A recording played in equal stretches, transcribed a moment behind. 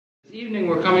This evening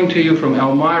we're coming to you from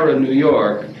Elmira, New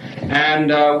York, and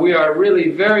we are really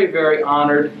very, very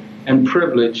honored and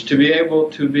privileged to be able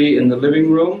to be in the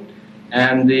living room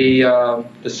and the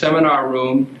seminar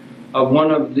room of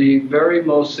one of the very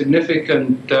most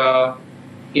significant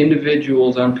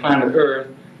individuals on planet Earth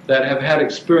that have had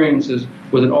experiences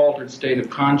with an altered state of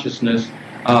consciousness,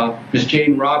 Miss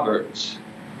Jane Roberts,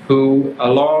 who,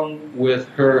 along with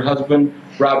her husband,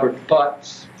 Robert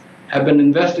Butts, have been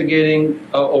investigating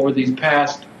over these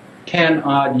past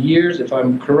 10-odd years, if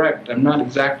I'm correct. I'm not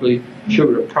exactly sure,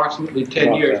 but approximately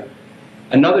 10 years.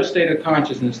 Another state of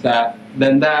consciousness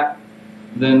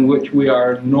than which we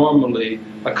are normally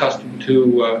accustomed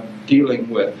to dealing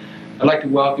with. I'd like to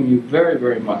welcome you very,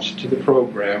 very much to the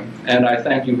program, and I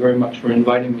thank you very much for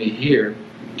inviting me here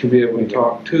to be able to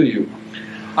talk to you.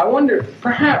 I wonder,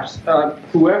 perhaps,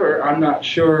 whoever, I'm not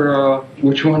sure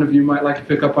which one of you might like to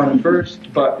pick up on it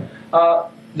first, but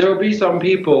there will be some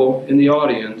people in the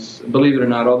audience, believe it or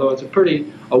not, although it's a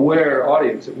pretty aware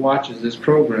audience that watches this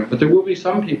program, but there will be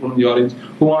some people in the audience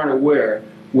who aren't aware of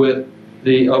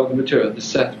the material, the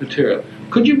Seth Material.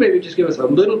 Could you maybe just give us a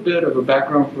little bit of a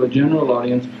background for the general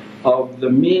audience of the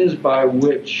means by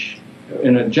which,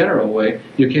 in a general way,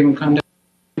 you came in contact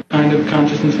with kind of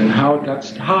consciousness and how it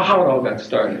all got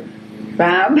started?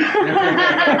 Bob?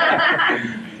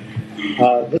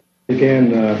 This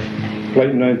began late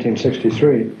in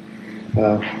 1963.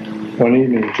 One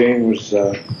evening, Jane was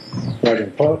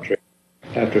writing poetry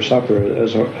after supper,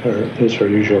 as is her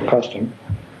usual custom,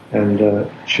 and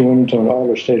she went into an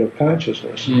altered state of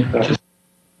consciousness. That was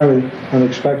very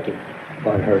unexpected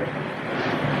by her.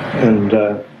 And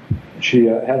she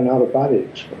had an out-of-body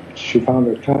experience. She found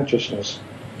her consciousness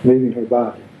leaving her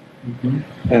body. Mm-hmm.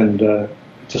 And at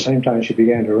the same time, she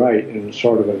began to write in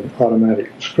sort of an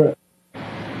automatic script.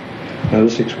 Now,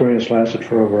 this experience lasted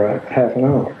for over half an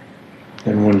hour.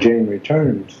 And when Jane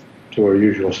returned to her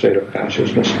usual state of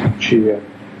consciousness, she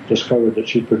discovered that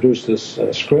she produced this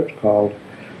script called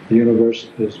The Universe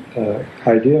is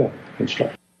Idea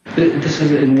Construction. This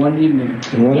is in one evening?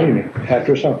 In one evening,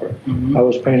 after supper. Mm-hmm. I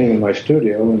was painting in my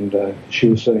studio, and she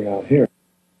was sitting out here.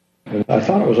 And I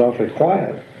thought it was awfully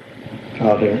quiet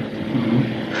out here.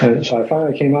 Mm-hmm. And so I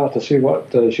finally came out to see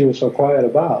what she was so quiet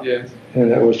about. Yes. And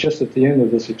it was just at the end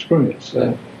of this experience.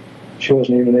 She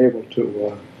wasn't even able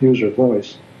to use her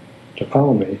voice to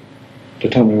call me, to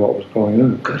tell me what was going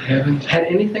on. Good heavens. Had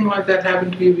anything like that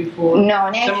happened to you before? No,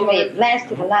 and actually it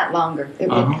lasted a lot longer. It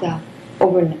was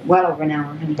well over an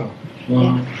hour. Oh,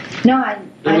 wow. Yeah. No,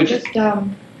 I just, I've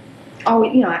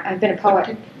been a poet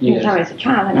from the time I was a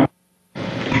child, and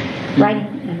writing,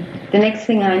 and the next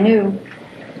thing I knew,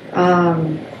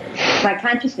 my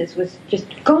consciousness was just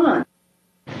gone.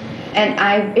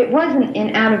 And it wasn't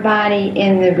in out of body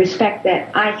in the respect that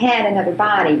I had another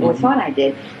body, or thought I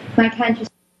did. My consciousness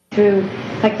through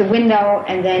like the window,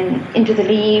 and then into the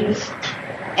leaves,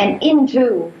 and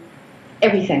into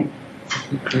everything.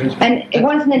 And it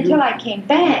wasn't until I came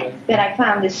back that I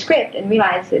found the script and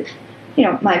realized that,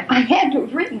 I had to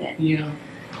have written it. Yeah.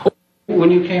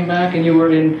 When you came back and you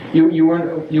were in, you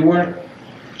weren't.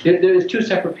 There's two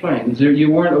separate planes.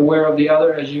 You weren't aware of the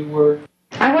other as you were.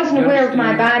 I wasn't aware of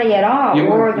my body at all,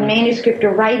 or the manuscript,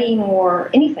 or writing, or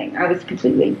anything. I was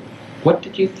completely. What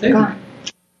did you think? Gone.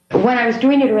 When I was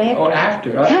doing it, or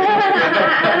after? Oh,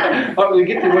 after. Oh, we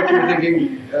get to what you were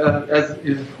thinking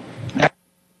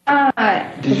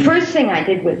the first thing I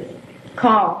did was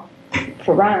call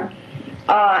for Ron,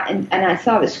 and I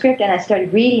saw the script, and I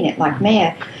started reading it like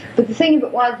mad. But the thing of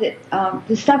it was that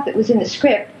the stuff that was in the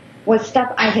script was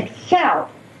stuff I had felt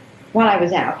while I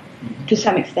was out, to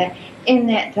some extent, in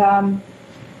that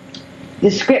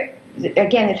the script,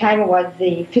 again, the title was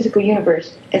The Physical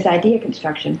Universe as Idea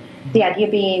Construction, the idea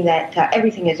being that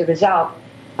everything is a result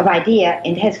of idea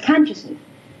and has consciousness.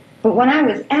 But when I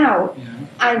was out,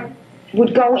 I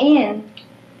would go in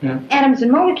atoms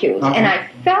and molecules, and I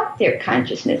felt their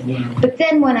consciousness. Yeah. But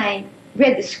then when I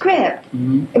read the script,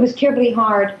 it was terribly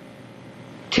hard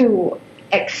to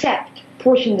accept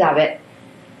portions of it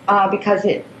because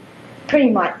it pretty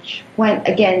much went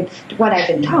against what I've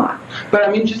been taught. But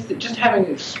I mean, just having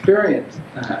experienced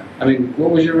that, I mean,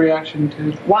 what was your reaction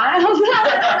to? Wild.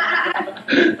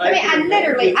 I had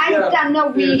done no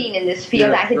reading in this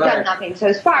field. I had done nothing. So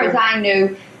as far as I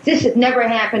knew, this had never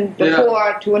happened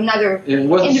before to another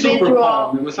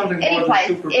individual. It was something any more place.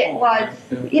 Than super it was,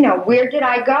 where did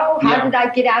I go? How did I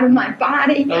get out of my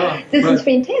body? This is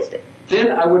fantastic.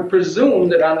 Then I would presume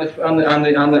that on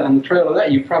the trail of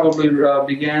that, you probably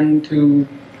began to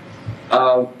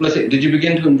let's see. Did you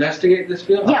begin to investigate this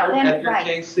field? Yeah, then Edgar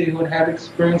Casey, who had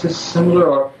experiences similar,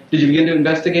 or Did you begin to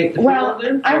investigate the field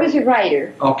then? I was a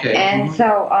writer. Okay. And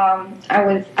so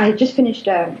I had just finished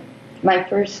my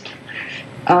first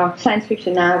science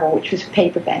fiction novel, which was a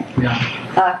paperback,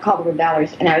 called The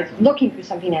Rebellers, and I was looking for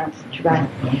something else to write.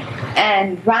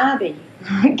 And Robbie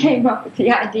came up with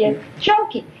the idea,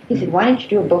 joking. He said, why don't you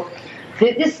do a book?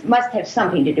 This must have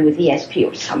something to do with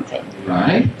ESP or something.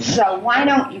 Right. So why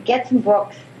don't you get some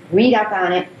books, read up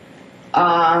on it,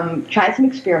 try some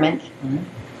experiments,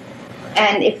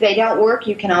 and if they don't work,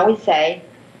 you can always say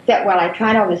that, well, I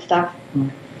tried all this stuff,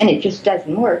 and it just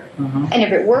doesn't work. And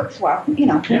if it works, well, who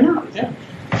knows? Yeah.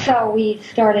 So we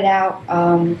started out,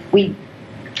 we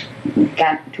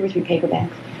got 2 or 3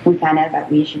 paperbacks. We found out about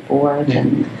Ouija boards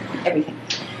and everything.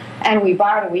 And we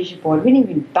borrowed a Ouija board. We didn't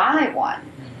even buy one.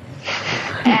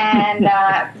 And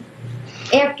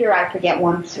after, I forget,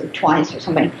 once or twice or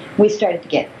something, we started to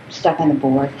get stuff on the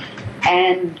board.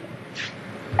 And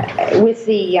with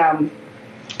the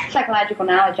psychological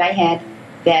knowledge I had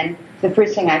then, the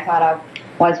first thing I thought of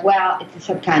was, well, it's the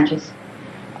subconscious.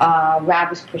 Rob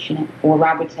was pushing it, or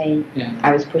Rob would say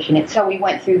I was pushing it. So we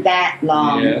went through that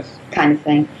long kind of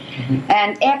thing.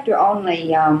 And after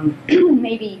only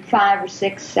maybe 5 or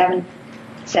 6, 7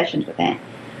 sessions with that,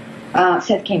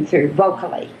 Seth came through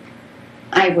vocally.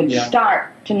 I would start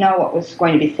to know what was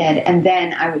going to be said, and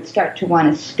then I would start to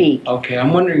want to speak. Okay,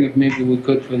 I'm wondering if maybe we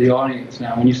could, for the audience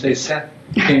now, when you say Seth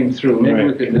came through, maybe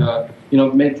we could,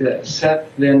 make that Seth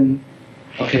then,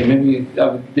 okay, maybe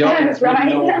the audience would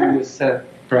know who was Seth,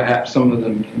 perhaps some of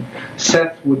them.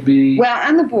 Seth would be... Well,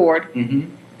 on the board,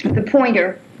 the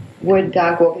pointer would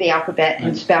go over the alphabet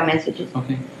and spell messages.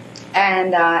 Okay.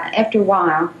 And after a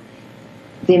while,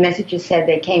 the messages said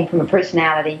they came from a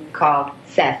personality called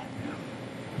Seth.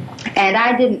 And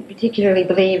I didn't particularly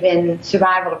believe in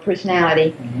survival of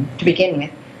personality to begin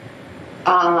with.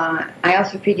 I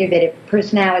also figured that if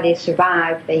personalities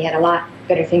survived, they had a lot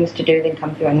better things to do than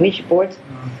come through on Ouija boards.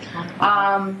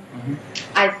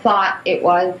 I thought it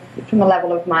was from a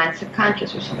level of my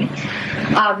subconscious or something.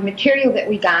 The material that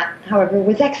we got, however,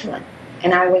 was excellent.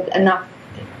 And I was enough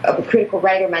of a critical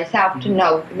writer myself to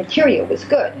know the material was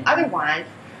good. Otherwise,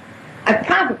 I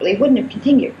probably wouldn't have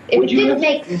continued. If it didn't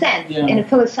make sense in a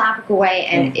philosophical way,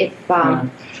 and and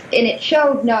it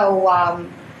showed no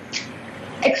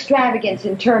extravagance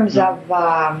in terms of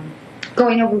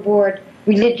going overboard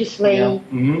religiously.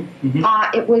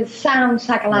 It was sound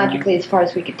psychologically as far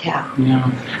as we could tell.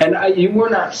 And you were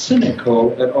not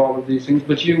cynical at all of these things,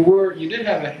 but you did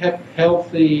have a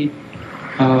healthy.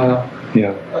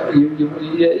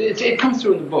 It comes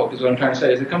through in the book, is what I'm trying to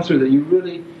say. Is it comes through that you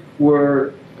really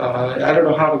were. I don't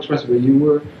know how to express it, but you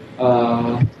were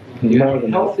you had a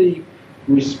healthy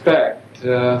respect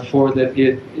for that.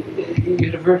 You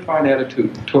had a very fine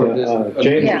attitude toward this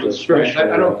experience. I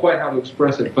don't know quite how to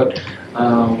express it, but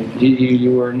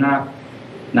you were not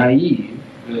naive,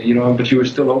 but you were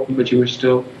still open, but you were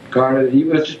still guarded. You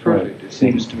was just perfect. It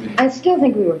seems to me. I still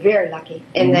think we were very lucky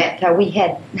in that we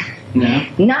had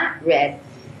not read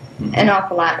an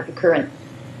awful lot of the current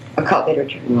occult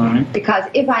literature. Because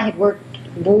if I had worked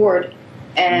bored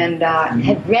and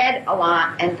had read a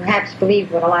lot and perhaps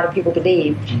believed what a lot of people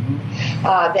believed,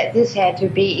 that this had to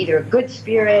be either a good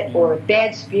spirit or a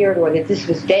bad spirit, or that this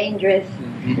was dangerous,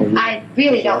 I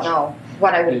really don't know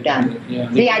what I would have done.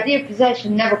 The idea of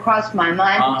possession never crossed my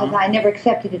mind because I never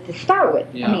accepted it to start with.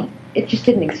 I mean, it just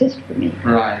didn't exist for me.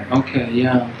 Right, okay,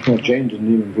 Well, Jane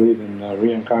didn't even believe in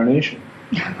reincarnation.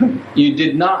 You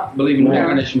did not believe in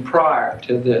reincarnation prior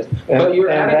to this. But your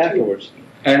attitude,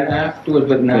 afterwards,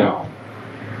 but now.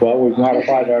 Well, we've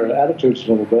modified our attitudes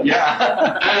a little bit.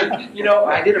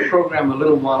 I did a program a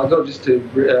little while ago just to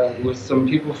with some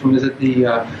people from with the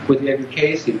Edgar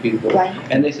Casey people,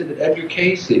 and they said that Edgar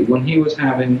Casey, when he was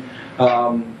having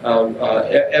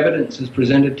evidences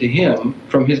presented to him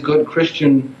from his good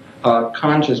Christian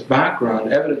conscious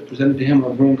background, evidence presented to him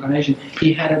of reincarnation,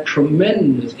 he had a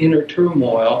tremendous inner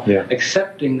turmoil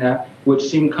accepting that which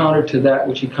seemed counter to that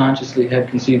which he consciously had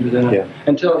conceived within him,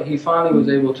 until he finally was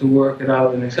able to work it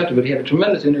out and accept it. But he had a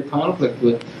tremendous inner conflict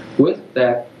with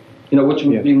that, which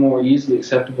would be more easily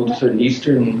acceptable to certain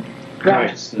Eastern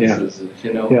consciousnesses, they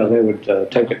would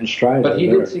take it in stride. But he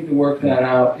did seem to work that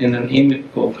out in an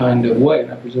amicable kind of way,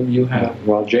 and I presume you have.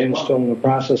 Well, Jane's still in the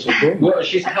process of doing it. Well,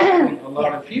 she's helping a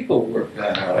lot of people work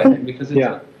that out, I think, because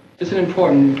it's an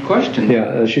important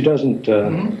question. She doesn't.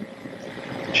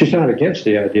 She's not against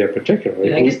the idea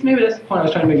particularly. I guess maybe that's the point I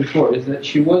was trying to make before, is that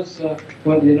she was, the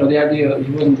idea,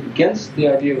 she wasn't against the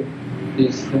idea of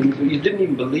these things. You didn't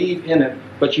even believe in it,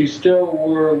 but you still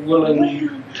were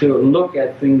willing to look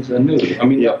at things anew. I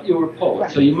mean, you were a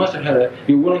poet, so you must have had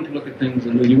you were willing to look at things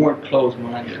anew. You weren't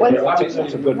closed-minded. Well,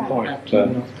 that's a good point.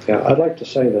 Yeah, I'd like to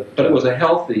say that. But it was a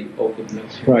healthy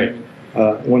openness. Right.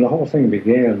 When the whole thing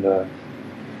began,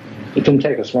 it didn't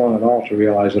take us long at all to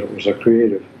realize that it was a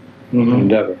creative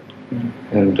endeavor.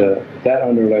 And that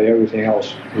underlay everything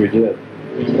else we did.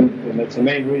 And that's the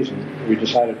main reason we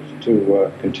decided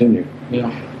to continue. Yeah.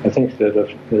 I think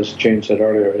that, as Jane said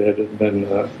earlier, it had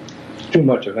been too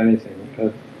much of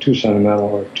anything, too sentimental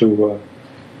or too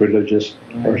religious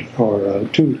or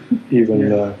too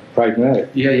even pragmatic.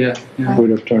 Yeah.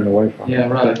 We'd have turned away from it. Yeah,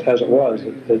 right. But as it was,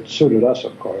 it suited us,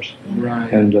 of course.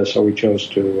 Right. And so we chose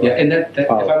to. And that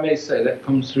if I may say, that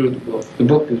comes through the book. The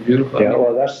book is beautiful. Yeah,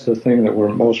 well, that's the thing that we're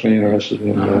mostly interested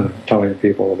in telling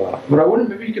people about. But I wonder,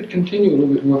 maybe you could continue a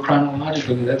little bit more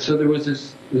chronologically. So there was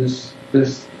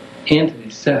this entity,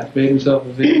 Seth, made himself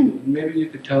available. Maybe you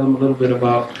could tell them a little bit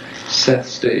about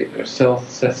Seth's state or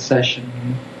Seth's session.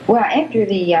 Well, after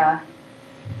the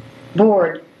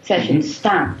board session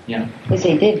stopped, as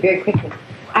they did very quickly,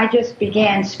 I just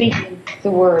began speaking the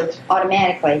words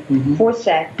automatically for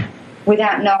Seth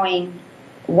without knowing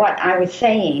what I was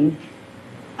saying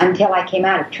until I came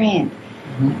out of trance.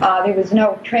 There was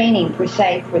no training per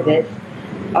se for this,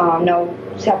 no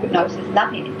self-hypnosis,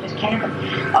 nothing. It just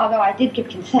happened. Although I did give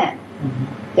consent.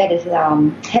 That is,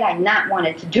 had I not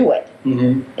wanted to do it,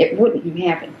 it wouldn't have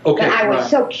happened. Okay, but I was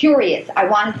so curious. I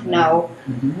wanted to know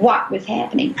what was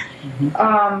happening.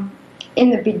 In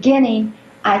the beginning,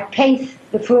 I paced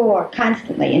the floor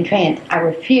constantly in trance. I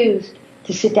refused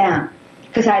to sit down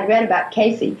because I'd read about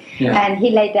Casey, and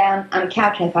he lay down on a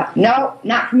couch, and I thought, no,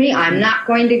 not for me. I'm not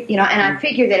going to, and I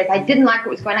figured that if I didn't like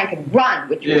what was going on, I could run,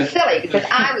 which was silly because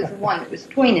I was the one that was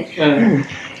tweening.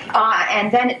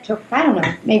 And then it took, I don't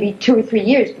know, maybe 2 or 3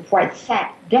 years before I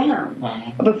sat down,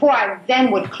 before I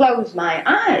then would close my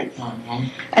eyes.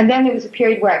 And then there was a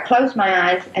period where I closed my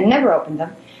eyes and never opened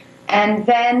them. And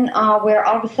then where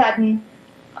all of a sudden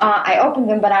I opened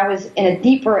them, but I was in a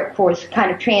deeper, of course,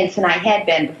 kind of trance than I had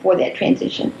been before that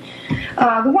transition.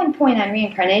 The one point on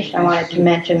reincarnation I wanted to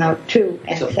mention, though, too,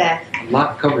 and Seth. A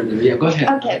lot covered there. Yeah, go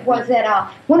ahead. Okay, was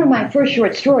that one of my first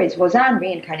short stories was on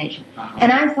reincarnation.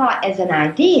 And I thought as an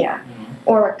idea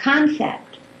or a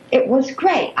concept, it was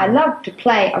great. I love to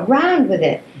play around with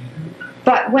it.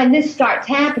 But when this starts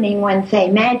happening, when, say,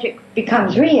 magic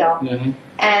becomes real,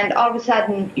 and all of a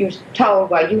sudden you're told,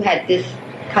 well, you had this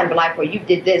kind of a life, or you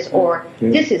did this, or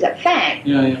this is a fact,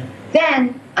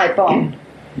 then I balked.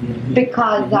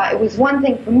 Because it was one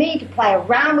thing for me to play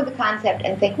around with the concept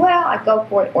and think, well, I go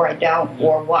for it, or I don't,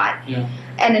 or what.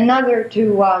 And another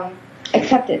to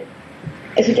accept it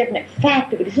as a definite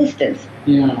fact of existence.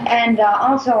 And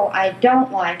also, I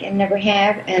don't like, and never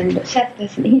have, and Seth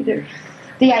doesn't either,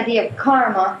 the idea of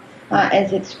karma,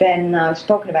 as it's been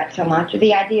spoken about so much, or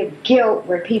the idea of guilt,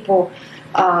 where people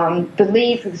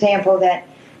believe, for example, that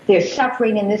they're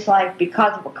suffering in this life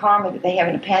because of a karma that they have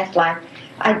in a past life.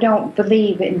 I don't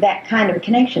believe in that kind of a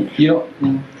connection.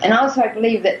 And also I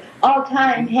believe that all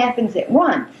time happens at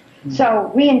once.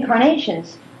 So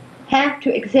reincarnations have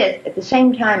to exist at the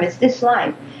same time as this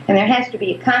life, and there has to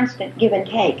be a constant give and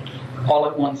take. All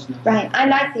at once. Right. I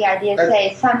like the idea of,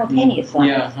 say, simultaneous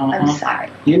life. I'm sorry.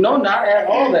 Not at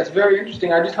all. That's very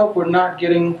interesting. I just hope we're not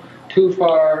getting too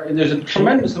far. There's a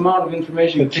tremendous amount of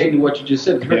information contained in what you just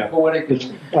said. It's very poetic.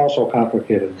 It's also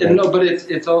complicated. No, but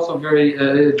it's also very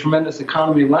tremendous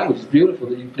economy of language. It's beautiful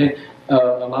that you take a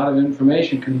lot of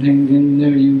information contained in there.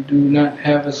 You do not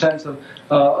have a sense of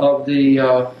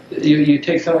the. You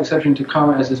take some exception to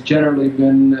karma as has generally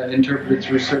been interpreted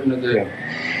through certain of the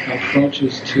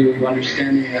approaches to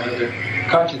understanding other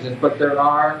consciousness. But there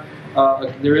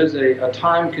is a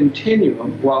time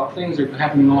continuum. While things are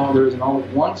happening there is an all at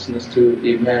onceness to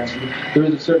events. There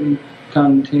is a certain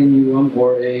continuum,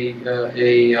 or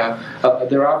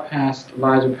there are past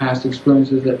lives or past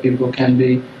experiences that people can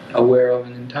be aware of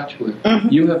and in touch with.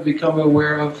 You have become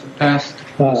aware of past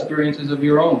experiences of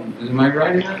your own. Am I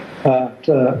right in that?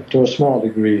 To a small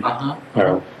degree,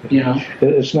 Harold.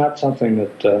 It's not something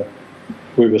that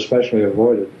we've especially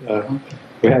avoided.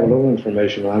 We have a little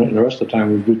information on it, and the rest of the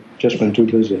time we've just been too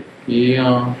busy.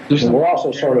 And we're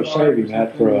also sort of saving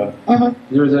that for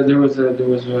There was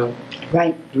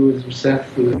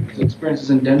Seth experiences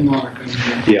in Denmark.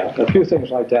 A few things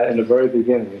like that in the very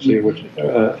beginning, you see, which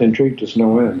intrigued us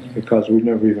no end, because we'd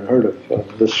never even heard of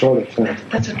this sort of thing.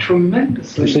 That's a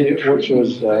tremendously. You see, which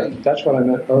was that's what I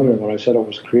meant earlier when I said it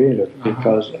was creative,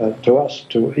 because to us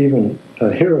to even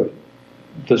hear of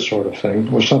this sort of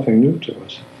thing was something new to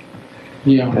us.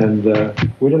 Yeah. And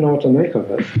we didn't know what to make of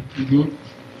it.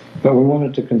 But we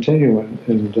wanted to continue, and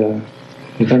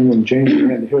then when Jane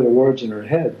began to hear the words in her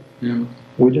head,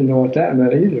 we didn't know what that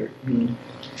meant either.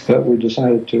 But we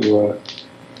decided to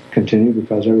continue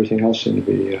because everything else seemed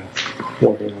to be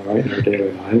working all right in our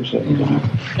daily lives.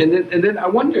 And then I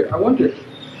wonder,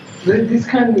 this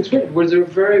kind of experience, was there a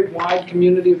very wide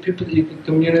community of people that you could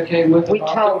communicate with? We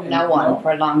told no one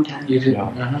for a long time. You did?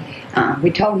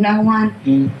 We told no one,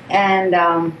 and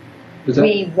Was that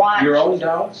we watched. your own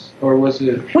doubts, or was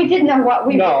it? We didn't know what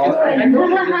we were doing. I know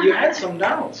that you had some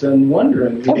doubts and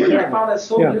wondering. I found that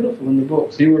so beautiful in the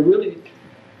books. You were really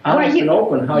honest and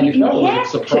open how you felt. It was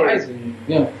surprising.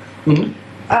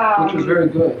 Which was very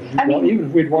good. Even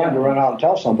if we'd wanted to run out and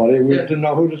tell somebody, we didn't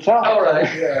know who to tell. All right.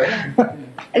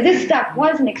 This stuff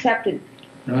wasn't accepted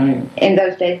Right. in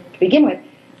those days to begin with,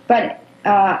 but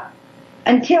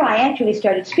until I actually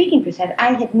started speaking for Seth,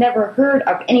 I had never heard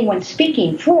of anyone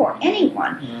speaking for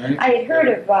anyone. Right. I had heard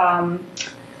of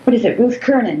Ruth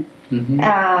Kernan,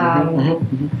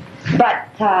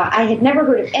 but I had never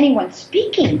heard of anyone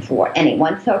speaking for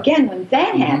anyone. So again, when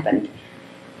that happened,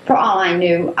 for all I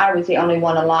knew, I was the only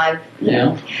one alive.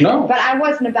 Yeah. No. But I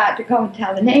wasn't about to go and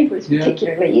tell the neighbors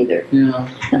particularly either. Yeah.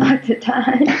 At the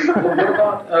time. What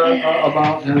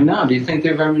about now? Do you think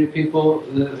there are very many people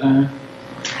that?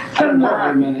 From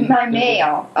my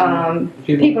mail,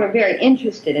 people are very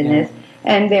interested in this,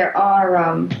 and there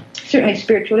are certainly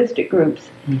spiritualistic groups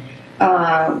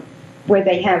where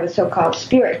they have a so-called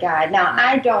spirit guide. Now,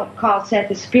 I don't call Seth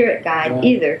a spirit guide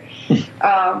either.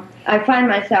 I find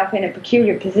myself in a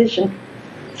peculiar position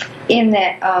in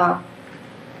that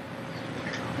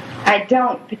I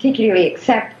don't particularly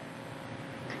accept,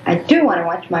 I do want to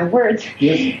watch my words,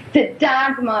 the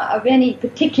dogma of any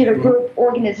particular group,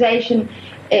 organization.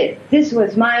 This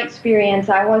was my experience.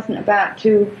 I wasn't about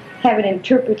to have it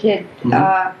interpreted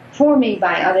for me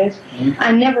by others.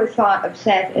 I never thought of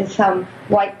Seth as some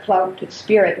white-cloaked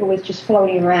spirit who was just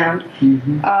floating around.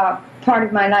 Part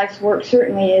of my life's work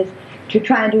certainly is to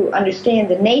try to understand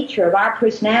the nature of our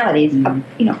personalities,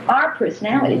 our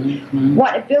personalities,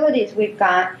 what abilities we've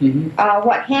got,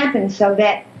 what happens so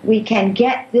that we can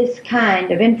get this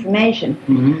kind of information.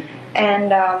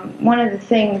 And one of the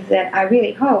things that I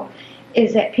really hope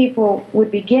is that people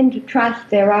would begin to trust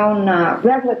their own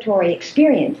revelatory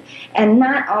experience and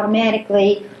not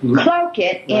automatically cloak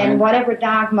it in whatever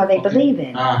dogma they believe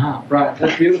in. Right.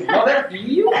 That's beautiful. No, that's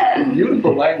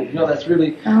beautiful language. No, that's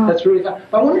really fun.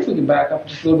 I wonder if we could back up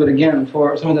just a little bit again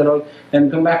for some of that,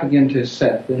 and come back again to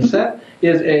Seth. And Seth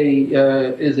is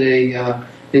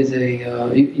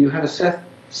you have a Seth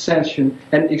session,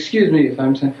 and excuse me if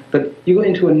I'm saying, but you go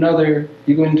into another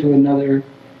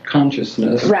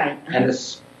consciousness, right? And a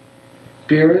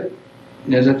spirit.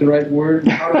 Is that the right word?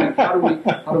 How do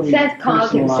we Seth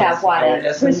calls himself what? A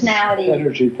personality.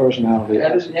 Energy personality.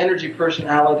 Energy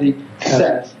personality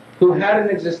Seth, who had an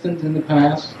existence in the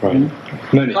past. Right.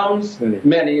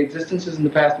 Many existences in the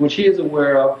past, which he is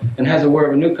aware of and has aware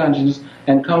of a new consciousness,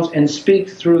 and comes and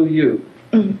speaks through you.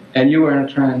 And you are in a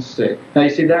trance state. Now, you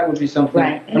see, that would be something.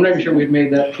 Right. I'm not even sure we've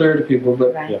made that clear to people,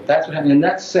 but that's what happened. And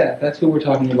that's Seth. That's who we're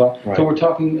talking about. Right. So we're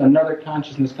talking another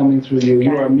consciousness coming through you.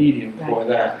 You are a medium for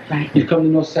that. Right. You've come to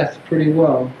know Seth pretty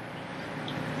well.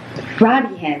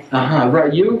 Robbie has.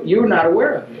 Right. You're not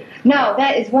aware of it. No,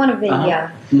 that is one of the.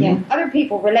 Other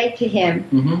people relate to him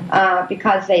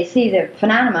because they see the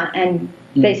phenomena and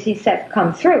they see Seth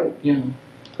come through.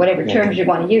 Whatever terms you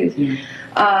want to use.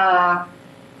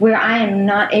 Where I am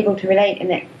not able to relate in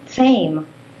that same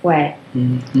way.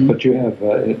 But you have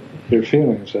your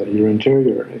feelings, your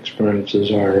interior experiences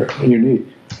are unique.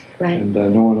 Right. And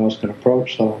no one else can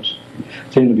approach those.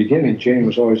 See, in the beginning, Jane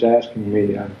was always asking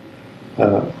me,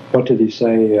 what did he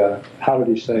say, how did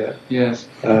he say it? Yes.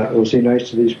 Was he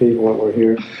nice to these people that were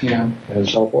here? Yeah. And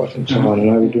so forth and so on. And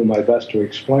I would do my best to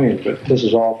explain, but this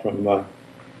is all from an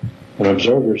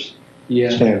observer's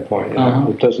standpoint.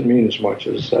 It doesn't mean as much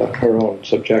as her own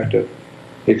subjective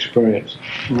experience.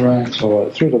 Right. So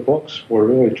through the books, we're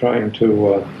really trying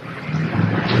to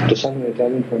disseminate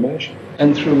that information.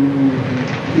 And through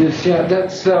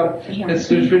that's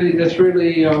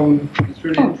really. Oh,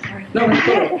 sorry. No, it's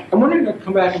good. I'm wondering if I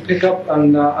come back and pick up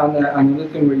on the other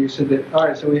thing where you said that. All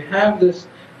right, so we have this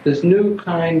new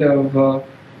kind of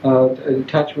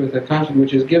touch with a consciousness,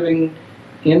 which is giving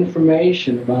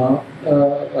information about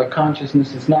a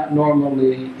consciousness that's not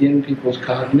normally in people's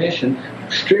cognition.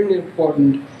 Extremely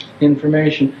important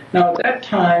information. Now, at that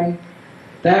time,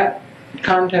 that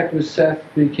contact with Seth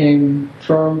became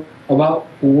firm. About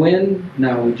when,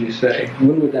 now, would you say?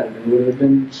 When would that have been? Would it have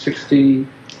been 60?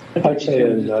 I'd say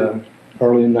in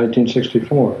early in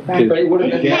 1964. Right. But it would have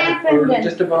It been happened early, and-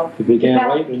 just about It began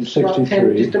About- late in just about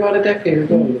 63. a decade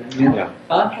ago. Yeah.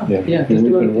 Yeah, And just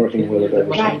we've about been a working decade, with it ever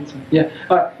Right. since. Yeah,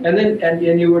 and then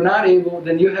and you were not able.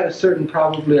 Then you had a certain,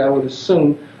 probably I would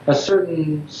assume, a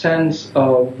certain sense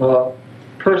of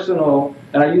personal,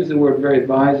 and I use the word very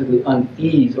advisedly,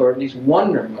 unease, or at least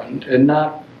wonderment, and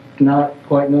not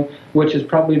quite know, which has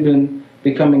probably been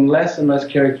becoming less and less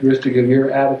characteristic of your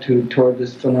attitude toward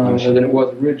this phenomenon than it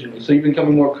was originally. So you're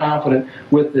becoming more confident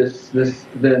with this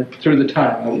than through the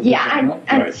time. I would Yeah, say, no?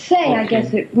 I'd Right. say, I Okay. guess,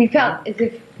 that we felt as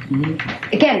if,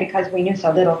 again, because we knew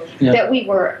so little, Yeah. that we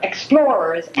were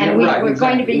explorers and Yeah, we right, were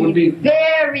going to exactly. It would be be-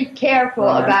 very careful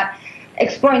Right. about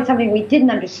exploring something we didn't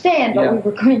understand, but Yeah. we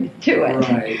were going to do it.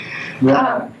 Right.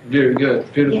 Right. Very good.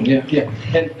 Beautiful. Yeah. Yeah.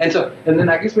 And then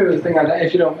I guess maybe the thing,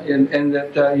 if you don't, and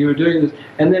that you were doing this,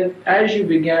 and then as you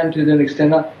began to then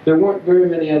extend out, there weren't very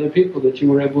many other people that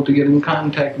you were able to get in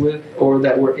contact with, or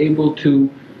that were able to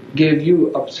give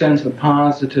you a sense of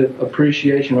positive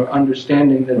appreciation or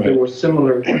understanding that there Right. were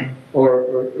similar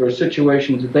or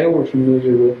situations that they were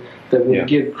familiar with that would Yeah.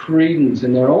 give credence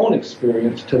in their own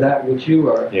experience to that which you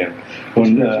are. Yeah.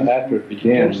 When after it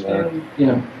began,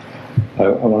 Yeah. I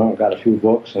went out and got a few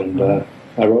books, and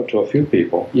I wrote to a few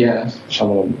people, Yes.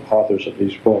 some of them authors of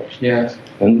these books, Yes.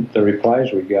 and the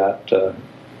replies we got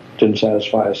didn't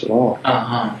satisfy us at all.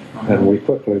 And we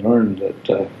quickly learned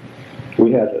that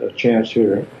we had a chance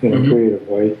here in a Mhm. creative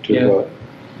way to Yeah.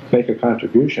 make a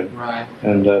contribution, Right.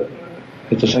 and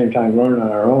at the same time learn on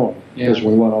our own Yeah. as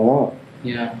we went along.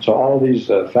 Yeah. So all these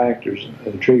factors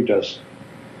intrigued us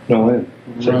no end.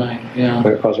 So- Right. Yeah.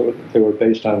 Because they were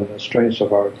based on the strengths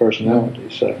of our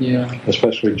personalities, Yeah.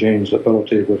 especially Jane's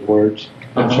ability with words.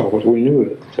 And so we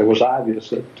knew it was obvious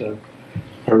that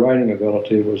her writing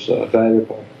ability was a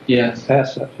valuable Yes.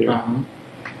 asset here. Uh-huh.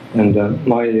 And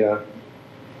my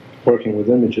working with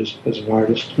images as an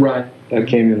artist, Right. that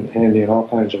came in handy in all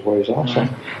kinds of ways also. Right.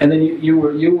 And then you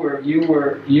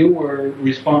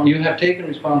have taken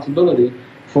responsibility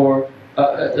for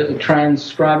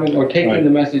transcribing or taking Right. the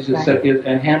message that said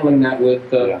and handling that with.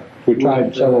 Yeah. We tried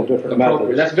with, several different appropriate.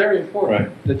 methods. That's very important. Right.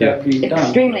 That Yeah. that be done.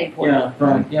 Extremely important.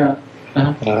 Yeah.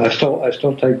 Right. Yeah. I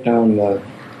still take down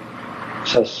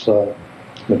Seth's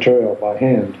material by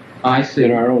hand I see.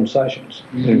 in our own sessions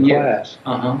in Yes.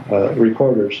 class.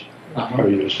 Recorders are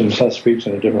used, and Seth speaks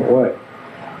in a different way.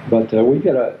 But we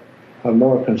get a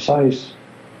more concise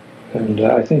and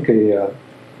I think a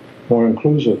more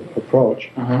inclusive approach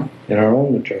in our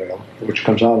own material, which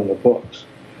comes out in the books.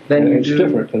 Then And you it's do.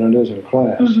 different than it is in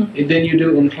class. Than you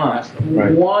do in class.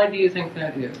 Right. Why do you think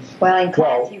that is? Well, in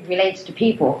class, Well- he relates to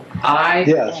people.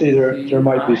 Yeah, see, there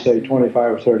might be, say,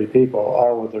 25 or 30 people,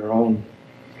 all with their own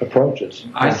approaches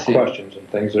I and see. questions and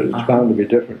things. It's bound to be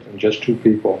different than just two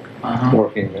people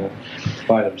working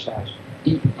by themselves.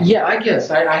 Yeah, I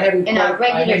guess I hadn't. In our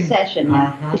quite- I regular hadn't- session,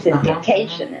 it's a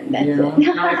dictation, and that's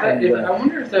Yeah. Now, I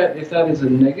wonder if that is a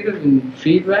negative in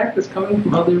feedback that's coming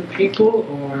from other people,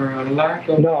 or a lack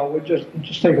of. No, we just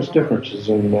think it's differences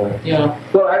in. Yeah.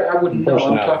 Well, I wouldn't know. I'm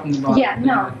Personality. talking about. Yeah,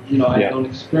 no. You know, I Yeah. don't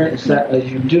experience that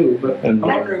as you do, but And-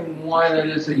 I'm wondering why that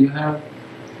is that you have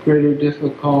greater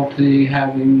difficulty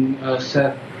having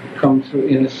Seth come through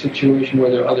in a situation where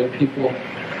there are other people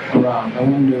around. I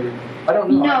wonder. I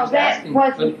don't know. I No, was that asking,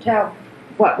 wasn't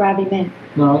what Robbie meant.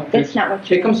 but no, That's not what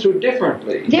you it comes through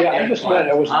differently. Yeah, I just meant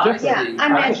it was different. Yeah, I I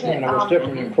meant just meant it was that,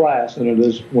 different in class than it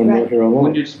is when we're Right. here When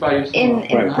alone. you're just by yourself. In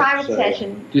Right. a private So-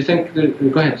 session, Do you think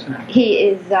that, go ahead, Sam. he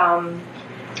is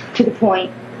to the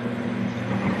point.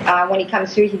 When he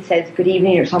comes through, he says good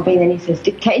evening or something, then he says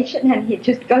dictation, and he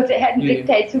just goes ahead and Yeah.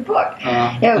 dictates a book.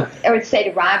 I would say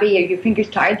to Robbie, are your fingers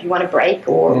tired, do you want a break,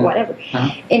 or whatever.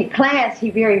 In class, he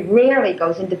very rarely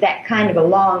goes into that kind of a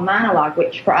long monologue,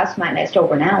 which for us might last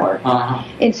over an hour.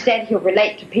 Instead, he'll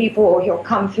relate to people, or he'll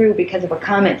come through because of a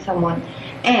comment someone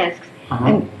asks.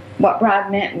 And what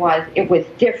Rob meant was it was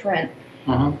different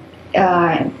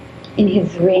in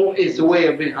his range. It's a way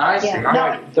of being. I see. Yeah.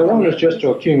 I- The one is just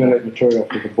to accumulate material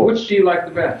for the book. Which do you like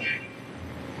the best?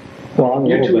 Well, I'm a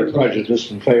You little two bit are-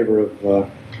 prejudiced in favor of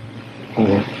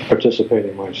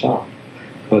participating myself.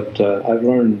 But I've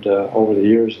learned over the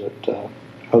years that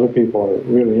other people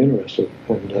are really interested,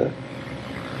 and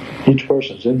each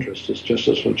person's interest is just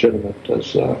as legitimate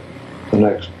as the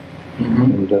next.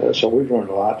 And so we've learned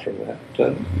a lot from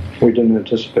that. We didn't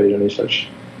anticipate any such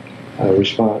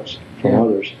response from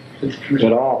others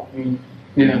at all.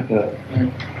 Yeah.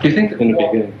 Do you think In the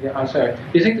beginning. Yeah, I'm sorry.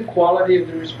 Do you think the quality of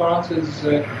the responses,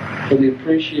 or the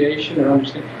appreciation or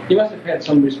understanding? You must have had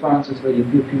some responses where you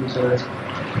people say that's,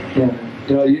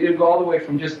 you know, you go all the way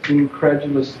from just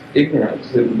incredulous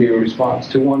ignorance that would be a response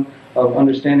to one of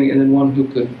understanding, and then one who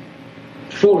could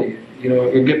fully,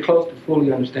 or get close to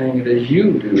fully understanding it as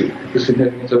you do, the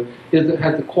significance of it.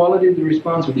 Has the quality of the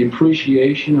response or the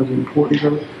appreciation of the importance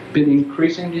of it been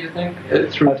increasing, do you think? I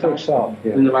think so,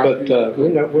 yeah. But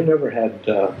we never had,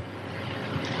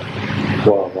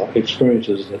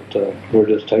 experiences that were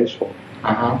distasteful.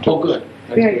 Oh, good.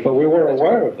 But we were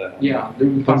aware of that. Yeah.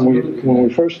 When we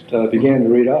first began to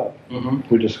read up,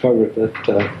 we discovered that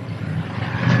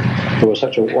there was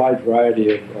such a wide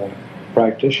variety of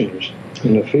practitioners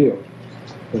in the field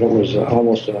that it was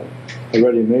almost a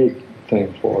ready-made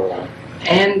thing for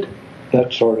and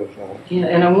that sort of...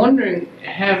 and I'm wondering,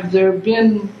 have there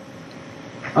been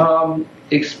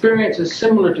experiences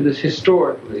similar to this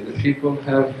historically that people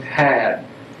have had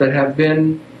that have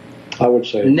been, I would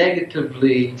say,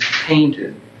 negatively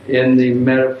tainted in the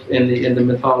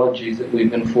mythologies that we've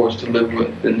been forced to live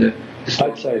with, in the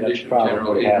I'd say that's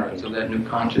probably happened. So that new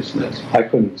consciousness. I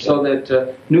couldn't. So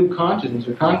that new consciousness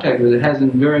or contact with it has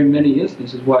in very many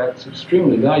instances why it's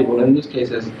extremely valuable. And in this case,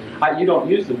 you don't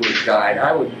use the word guide.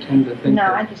 I would tend to think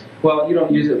well, you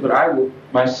don't use it, but I would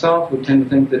myself would tend to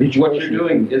think that what you're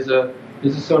doing is a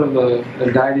sort of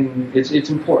a guiding. It's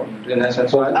important in that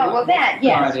sense.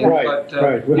 Yes,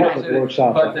 right. We hope it works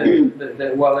out.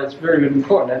 But while it's very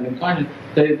important, that new consciousness,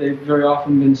 they've very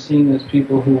often been seen as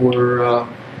people who were.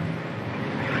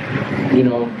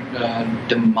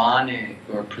 Demonic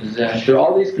or possessed, or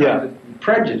all these kinds of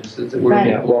prejudices that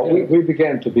we're we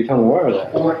began to become aware of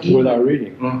that with our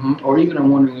reading. Or even I'm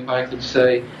wondering if I could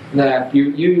say that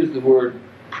you used the word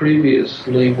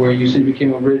previously where you said you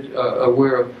became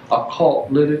aware of occult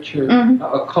literature.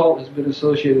 Occult has been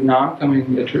associated, now I'm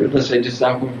coming, let's say just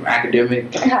I'm coming from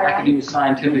academic,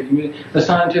 scientific community. The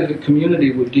scientific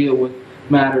community would deal with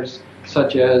matters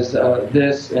such as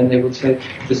this, and they would say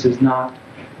this is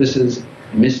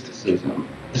mysticism.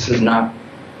 This is not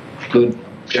good,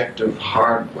 objective,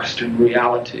 hard Western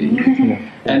reality.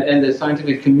 And the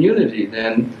scientific community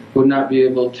then would not be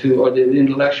able to, or the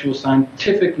intellectual,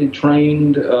 scientifically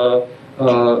trained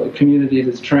community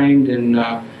that's trained in,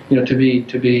 to be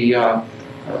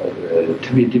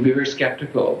very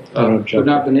skeptical, would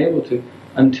not been able to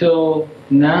until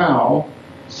now.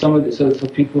 Some of the so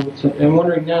people. So I'm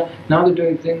wondering now they're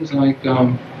doing things like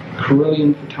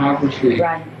Carillion photography,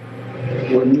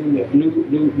 where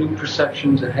new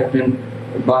perceptions that have been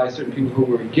by certain people who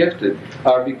were gifted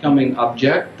are becoming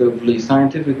objectively,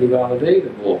 scientifically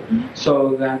validatable.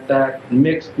 So that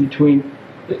mix between.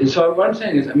 So what I'm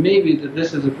saying is that maybe that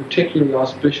this is a particularly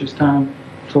auspicious time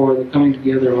for the coming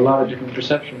together of a lot of different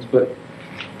perceptions, but.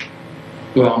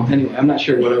 Well, anyway, I'm not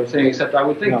sure what I'm saying, except I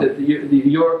would think that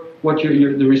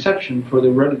the reception for the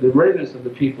readiness of the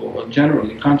people,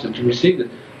 generally conscious to receive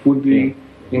it, would be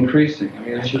increasing. I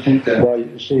mean, I should think that. Well,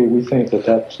 you see, we think that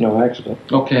that's no accident.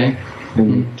 Okay.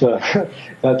 And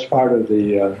that's part of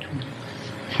the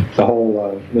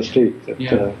whole mystique that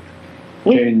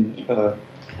Jane.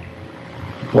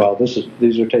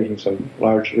 These are taking some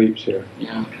large leaps here.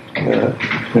 Yeah.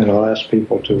 And I'll ask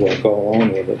people to go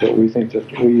along with it, but we think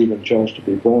that we even chose to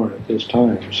be born at this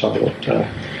time, so that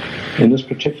in this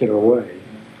particular way,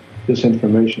 this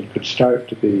information could start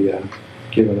to be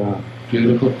given out.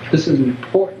 Beautiful. This is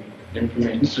important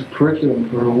information. This is curriculum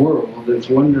for a world that's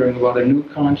wondering about a new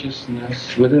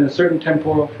consciousness within a certain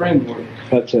temporal framework.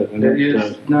 That's it. And there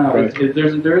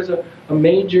is a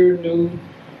major new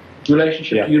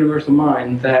relationship to universal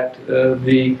mind that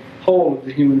the whole of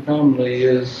the human family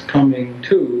is coming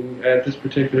to at this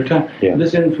particular time.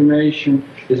 This information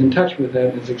is in touch with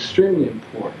that and is extremely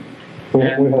important. We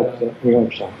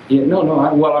hope so. It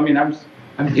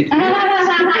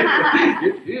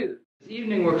is. This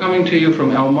evening we're coming to you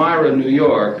from Elmira, New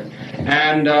York,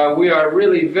 and we are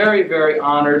really very, very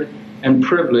honored and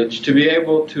privileged to be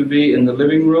able to be in the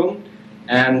living room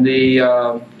and the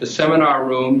seminar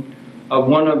room of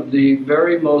one of the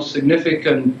very most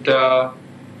significant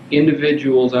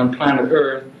individuals on planet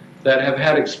Earth that have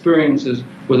had experiences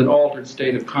with an altered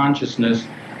state of consciousness,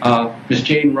 Miss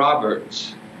Jane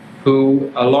Roberts, who,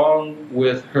 along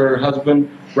with her husband,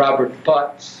 Robert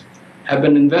Futz, have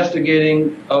been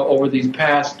investigating over these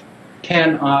past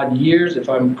 10-odd years, if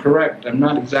I'm correct. I'm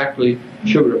not exactly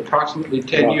sure, but approximately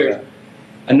 10 years.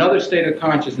 Another state of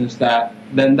consciousness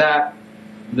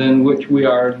than which we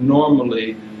are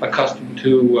normally accustomed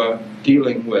to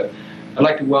dealing with. I'd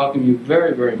like to welcome you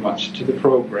very, very much to the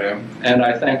program, and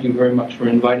I thank you very much for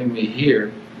inviting me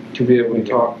here to be able to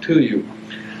talk to you.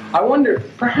 I wonder,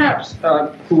 perhaps,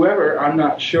 whoever, I'm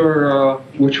not sure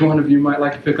which one of you might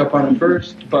like to pick up on it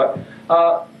first, but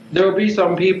there will be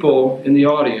some people in the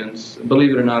audience,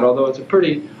 believe it or not, although it's a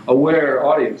pretty aware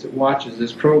audience that watches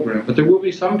this program, but there will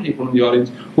be some people in the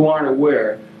audience who aren't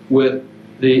aware with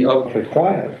the...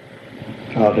 quiet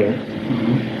out here.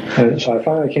 And so I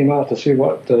finally came out to see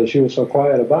what she was so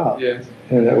quiet about. Yes.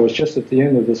 And it was just at the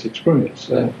end of this experience.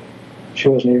 She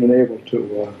wasn't even able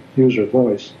to use her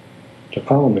voice to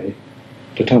call me,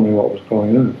 to tell me what was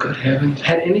going on. Good heavens.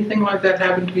 Had anything like that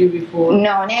happened to you before?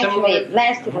 No, and actually it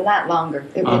lasted a lot longer.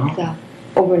 It was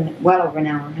well over an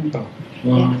hour. Honey. Oh.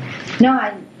 Wow. Yeah. No,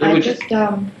 I just,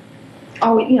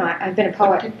 I've been a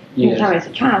poet from the time I was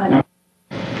a child, and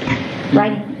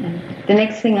writing, and the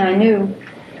next thing I knew,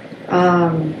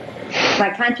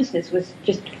 my consciousness was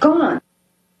just gone.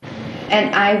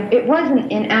 And it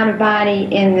wasn't in out of body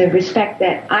in the respect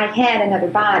that I had another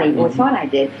body, or thought I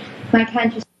did. My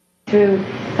consciousness through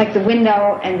like the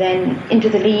window and then into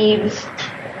the leaves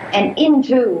and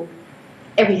into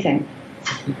everything.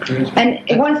 And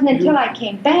it wasn't until I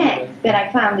came back that I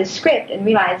found this script and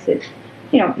realized that,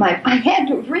 I had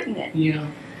to have written it. Yeah.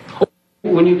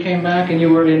 When you came back and you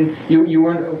were in, you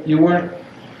weren't.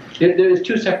 There's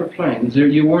two separate planes.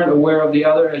 You weren't aware of the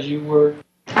other as you were.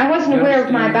 I wasn't aware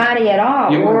of my body at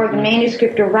all, or the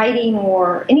manuscript, or writing,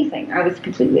 or anything. I was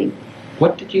completely.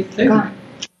 What did you think? Gone.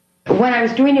 When I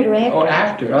was doing it, or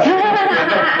after? Oh,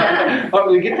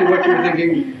 after. We get to what you were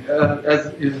thinking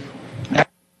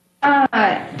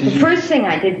the first thing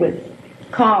I did was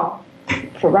call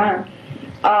for Ron,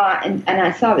 and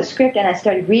I saw the script and I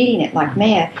started reading it like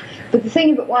mad. But the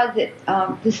thing of it was that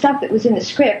the stuff that was in the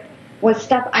script was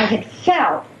stuff I had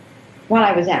felt while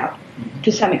I was out,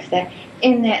 to some extent.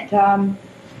 In that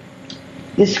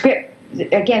the script,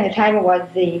 again, the title was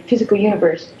The Physical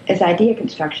Universe as Idea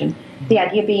Construction. The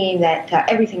idea being that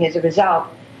everything is a result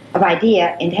of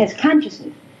idea and has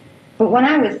consciousness. But when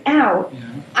I was out,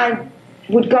 I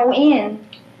would go in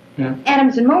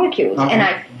atoms and molecules, and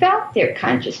I felt their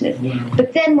consciousness.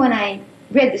 But then when I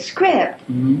read the script,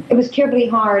 it was terribly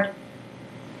hard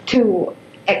to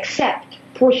accept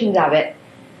portions of it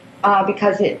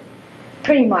because it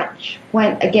pretty much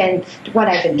went against what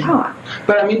I've been taught.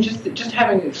 But I mean, just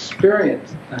having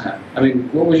experienced that, I mean,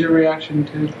 what was your reaction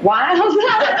to? Wild.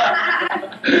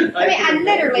 I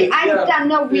had done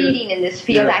no reading in this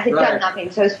field. I had done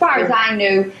nothing. So as far as I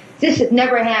knew, this had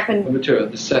never happened.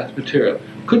 The Seth Material.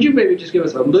 Could you maybe just give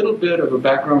us a little bit of a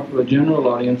background for the general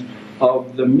audience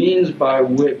of the means by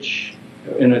which,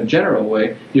 in a general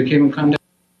way, you came in contact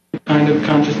with kind of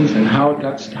consciousness and how it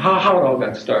all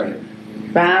got started?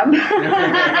 Rob?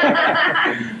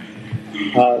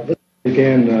 This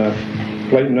began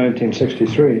late in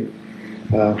 1963.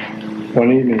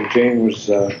 One evening, Jane was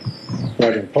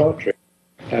writing poetry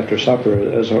after supper,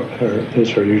 as is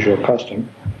her usual custom,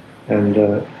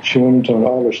 and she went into an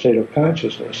altered state of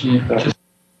consciousness. That was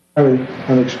very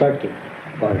unexpected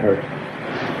by her.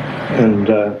 And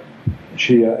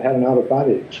she had an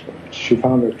out-of-body experience. She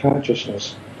found her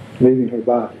consciousness leaving her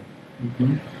body.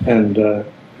 And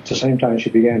at the same time, she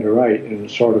began to write in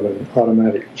sort of an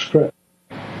automatic script.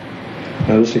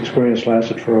 Now, this experience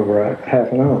lasted for over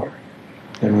half an hour.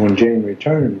 And when Jane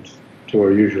returned to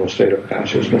her usual state of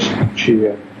consciousness,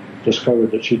 she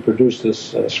discovered that she produced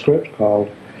this script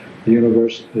called The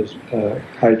Universe is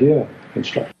Idea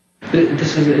Construction.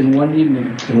 This is in one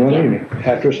evening? In one evening,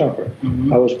 after supper.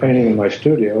 I was painting in my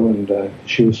studio, and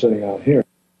she was sitting out here.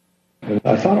 And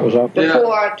I thought it was up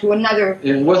before to another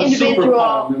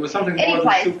individual. It was something more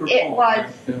than super It was,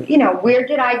 where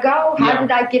did I go? How did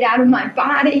I get out of my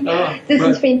body? This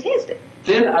is fantastic.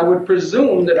 Then I would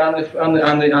presume that on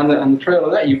the trail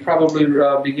of that, you probably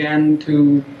began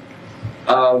to.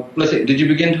 Let's see. Did you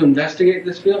begin to investigate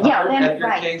this field? Yeah,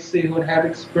 Edgar Casey, who had had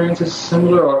experiences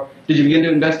similar, or did you begin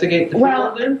to investigate the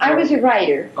field? Then? I was a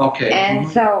writer. Okay. And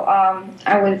so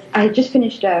I had just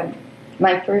finished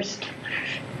my first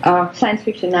science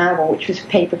fiction novel, which was a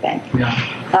paperback,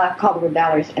 called The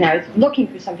Rebellers, and I was looking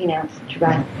for something else to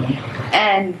write.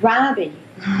 And Robbie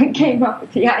came up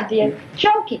with the idea,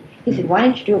 joking. He said, "Why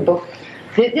don't you do a book?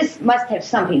 This must have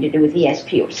something to do with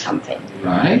ESP or something.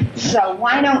 Right. So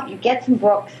why don't you get some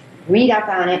books, read up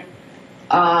on it,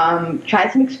 try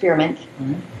some experiments,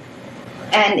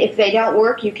 and if they don't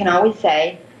work, you can always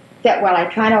say that, well, I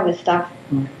tried all this stuff,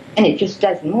 and it just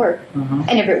doesn't work.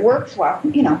 And if it works, well,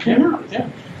 who knows? Yeah.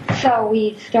 So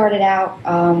we started out,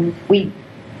 we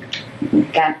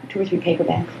got 2 or 3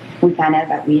 paperbacks. We found out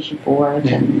about reissue boards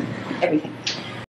and everything.